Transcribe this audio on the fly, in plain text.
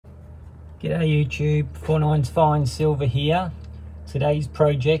G'day YouTube, 49's Fine Silver here. Today's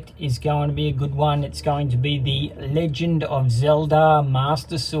project is going to be a good one. It's going to be the Legend of Zelda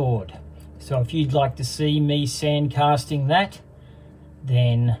Master Sword. So if you'd like to see me sand casting that,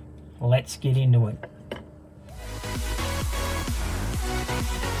 then let's get into it.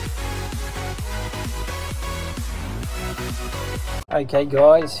 Okay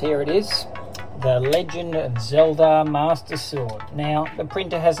guys, here it is. The Legend of Zelda Master Sword. Now, the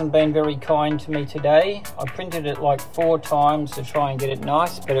printer hasn't been very kind to me today. I printed it like 4 times to try and get it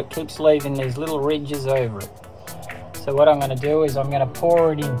nice, but it keeps leaving these little ridges over it. So what I'm going to do is I'm going to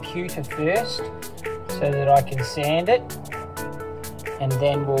pour it in pewter first so that I can sand it, and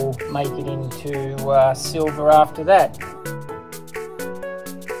then we'll make it into silver after that.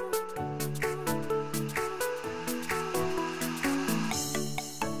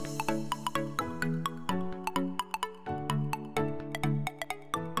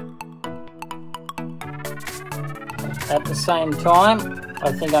 At the same time,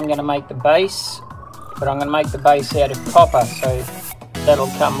 I think I'm going to make the base, but I'm going to make the base out of copper, so that'll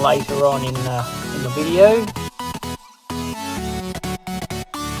come later on in the video.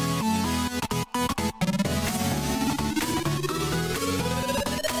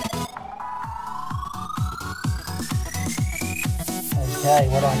 Okay,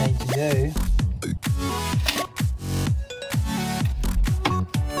 what I need to do,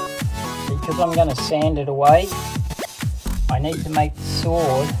 because I'm going to sand it away, I need to make the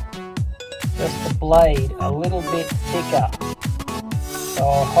sword, just the blade, a little bit thicker. So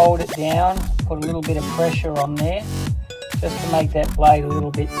I'll hold it down, put a little bit of pressure on there, just to make that blade a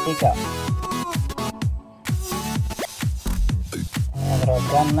little bit thicker. Now that I've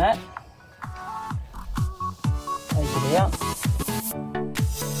done that, take it out.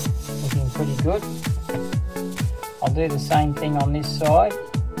 Looking pretty good. I'll do the same thing on this side.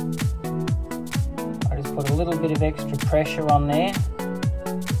 Put a little bit of extra pressure on there,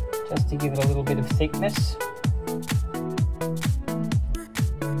 just to give it a little bit of thickness.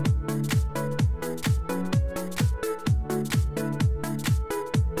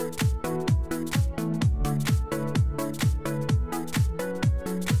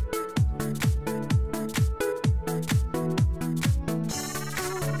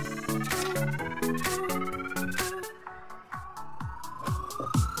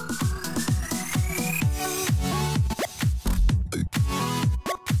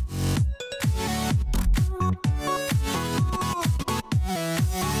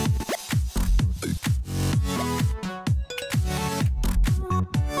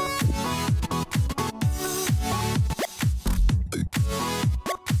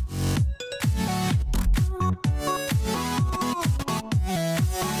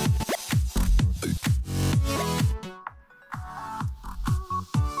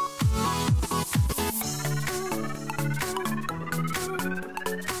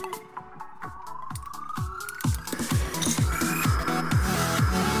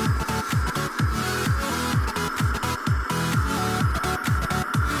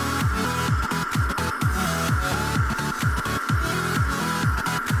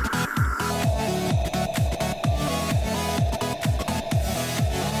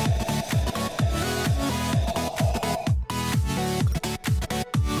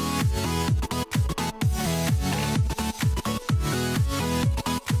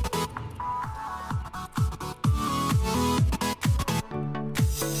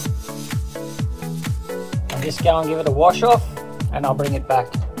 Just go and give it a wash off, and I'll bring it back.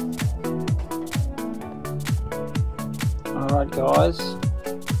 Alright guys,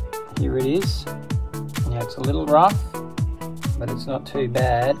 here it is. Now it's a little rough, but it's not too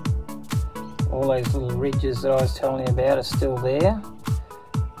bad. All those little ridges that I was telling you about are still there.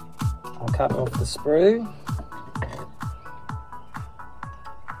 I'll cut off the sprue.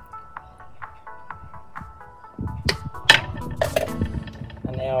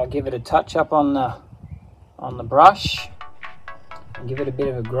 And now I'll give it a touch up on the brush and give it a bit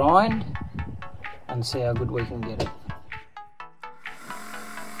of a grind and see how good we can get it.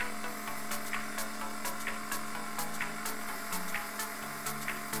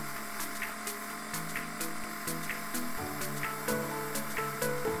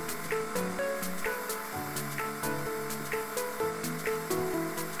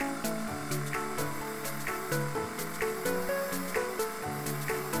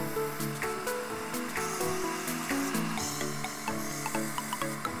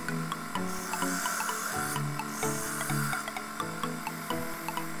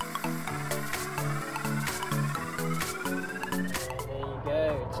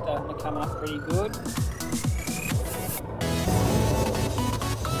 starting to come up pretty good.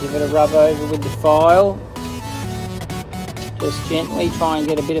 Give it a rub over with the file. Just gently try and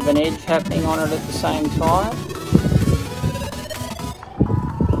get a bit of an edge happening on it at the same time.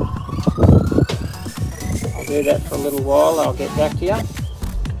 I'll do that for a little while, I'll get back to you.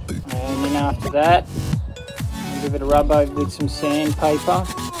 And then after that, I'll give it a rub over with some sandpaper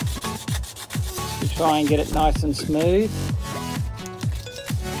to try and get it nice and smooth.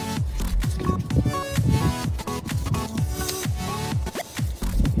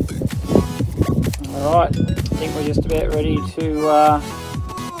 Alright, I think we're just about ready to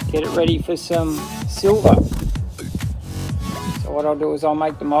get it ready for some silver. So what I'll do is I'll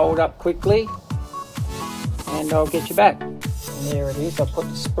make the mould up quickly and I'll get you back. And there it is, I'll put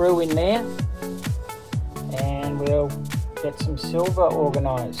the sprue in there and we'll get some silver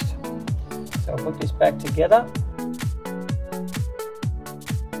organised. So I'll put this back together.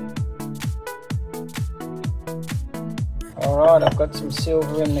 Alright, I've got some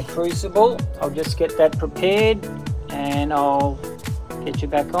silver in the crucible. I'll just get that prepared and I'll get you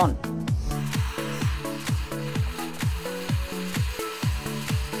back on.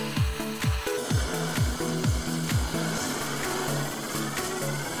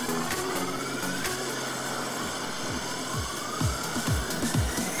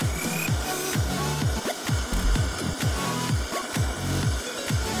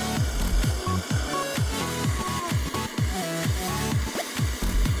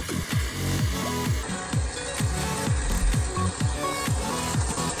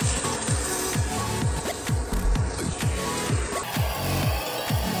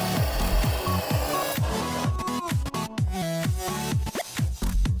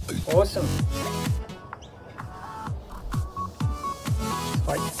 Awesome. Just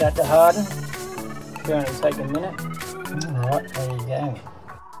wait for that to harden. It's going to take a minute. Alright, there you go.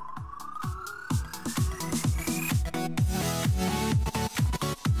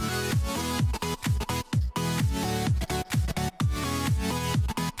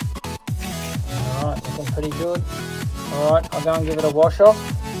 Alright, looking pretty good. Alright, I'll go and give it a wash off.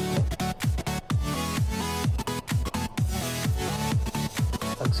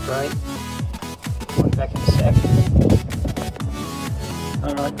 Looks great. I'll be back in a sec.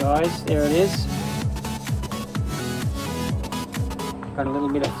 Alright guys, there it is. Got a little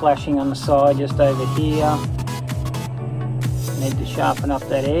bit of flashing on the side just over here. Need to sharpen up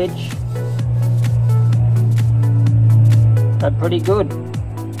that edge. But pretty good.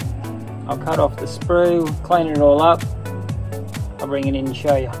 I'll cut off the sprue, clean it all up. I'll bring it in and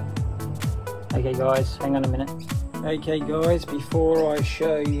show you. Okay guys, hang on a minute. Okay guys, before I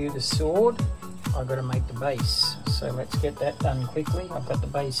show you the sword, I've got to make the base. So let's get that done quickly. I've got the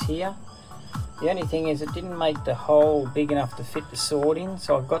base here. The only thing is it didn't make the hole big enough to fit the sword in,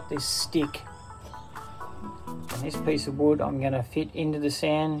 so I've got this stick. And this piece of wood I'm going to fit into the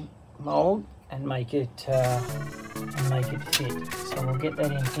sand mould and make it fit. So we'll get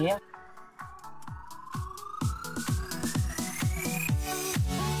that in here.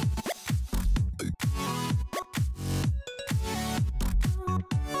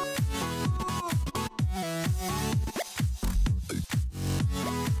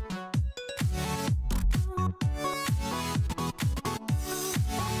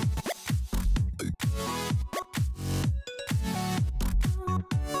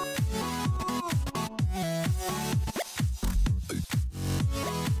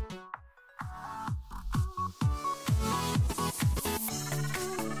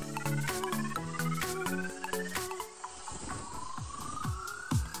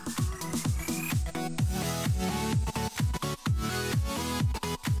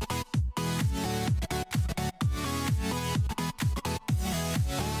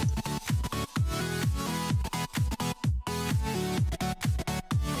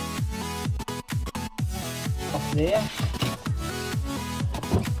 Off there.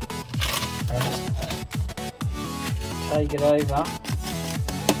 Take it over.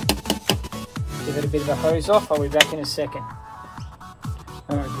 Give it a bit of a hose off. I'll be back in a second.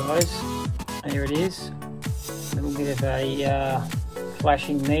 Alright guys, there it is. A little bit of a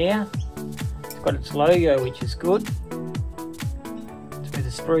flashing there. It's got its logo, which is good. It's where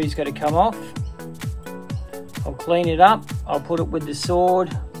the sprue's got to come off. I'll clean it up. I'll put it with the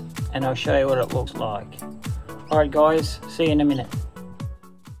sword and I'll show you what it looks like. Alright guys, see you in a minute.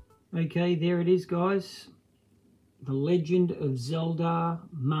 Okay, there it is guys. The Legend of Zelda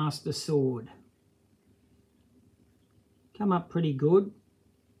Master Sword. Come up pretty good.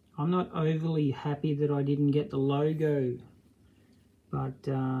 I'm not overly happy that I didn't get the logo, but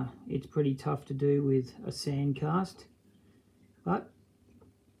it's pretty tough to do with a sand cast. But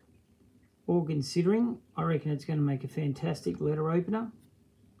all considering, I reckon it's going to make a fantastic letter opener.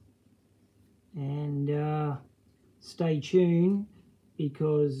 and stay tuned,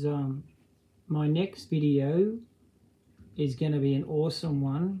 because my next video is going to be an awesome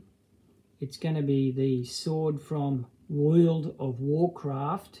one. It's going to be the sword from World of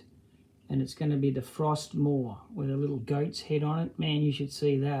Warcraft, and it's going to be the Frost Maw with a little goat's head on it. Man, you should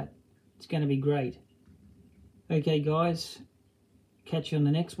see that. It's going to be great. Okay guys, catch you on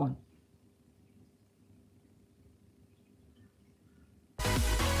the next one.